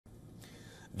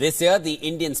This year, the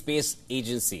Indian Space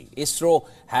Agency, ISRO,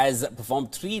 has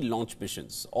performed 3 launch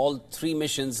missions. All 3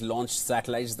 missions launched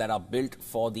satellites that are built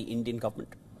for the Indian government.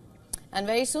 And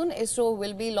very soon, ISRO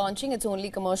will be launching its only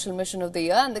commercial mission of the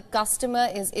year, and the customer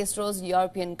is ISRO's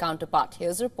European counterpart.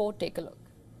 Here's a report, take a look.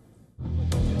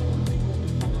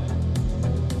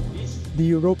 The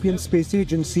European Space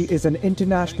Agency is an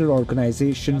international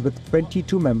organization with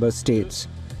 22 member states.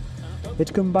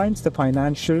 It combines the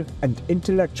financial and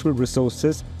intellectual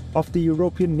resources of the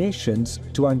European nations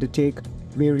to undertake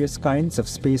various kinds of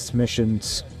space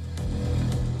missions.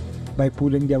 By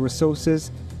pooling their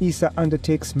resources, ESA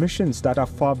undertakes missions that are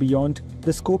far beyond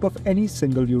the scope of any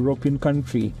single European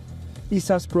country.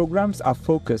 ESA's programs are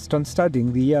focused on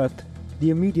studying the Earth, the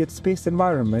immediate space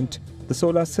environment, the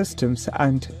solar systems,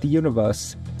 and the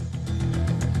universe.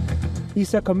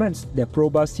 ESA commenced their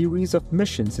Proba series of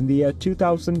missions in the year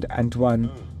 2001.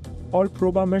 All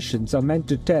Proba missions are meant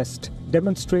to test,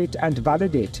 demonstrate, and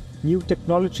validate new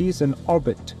technologies in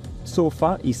orbit. So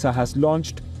far, ESA has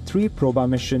launched 3 Proba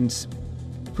missions.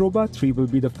 Proba-3 will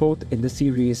be the 4th in the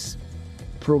series.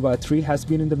 Proba-3 has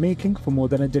been in the making for more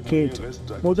than a decade.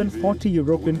 More than 40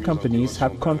 European companies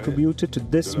have contributed to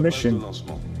this mission.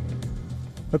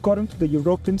 According to the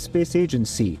European Space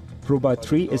Agency,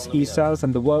 Proba-3 is ESA's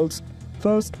and the world's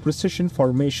first precision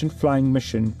formation flying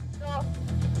mission.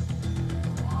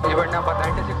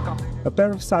 A pair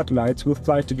of satellites will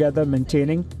fly together,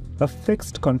 maintaining a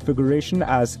fixed configuration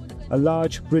as a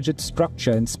large, rigid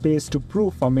structure in space to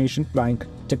prove formation flying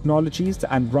technologies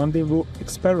and rendezvous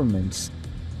experiments.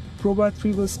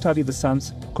 Proba-3 will study the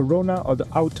Sun's corona, or the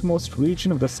outermost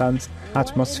region of the Sun's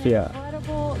atmosphere.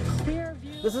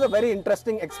 This is a very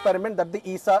interesting experiment that the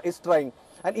ESA is trying.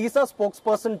 An ESA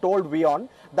spokesperson told WION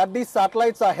that these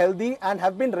satellites are healthy and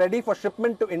have been ready for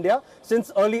shipment to India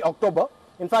since early October.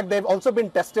 In fact, they've also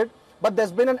been tested, but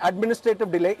there's been an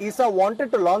administrative delay. ESA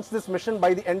wanted to launch this mission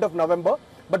by the end of November,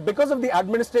 but because of the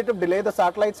administrative delay, the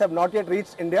satellites have not yet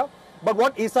reached India. But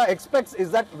what ESA expects is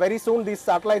that very soon these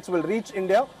satellites will reach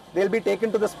India. They'll be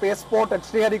taken to the spaceport at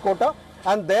Sriharikota,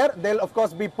 and there they'll of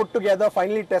course be put together,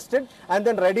 finally tested, and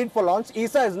then readied for launch.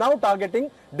 ESA is now targeting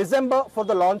December for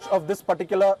the launch of this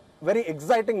particular very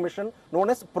exciting mission known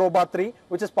as Proba-3,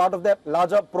 which is part of their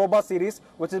larger Proba series,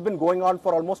 which has been going on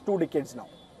for almost 2 decades now.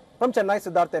 From Chennai,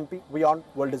 Siddharth MP, WION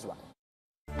World is One.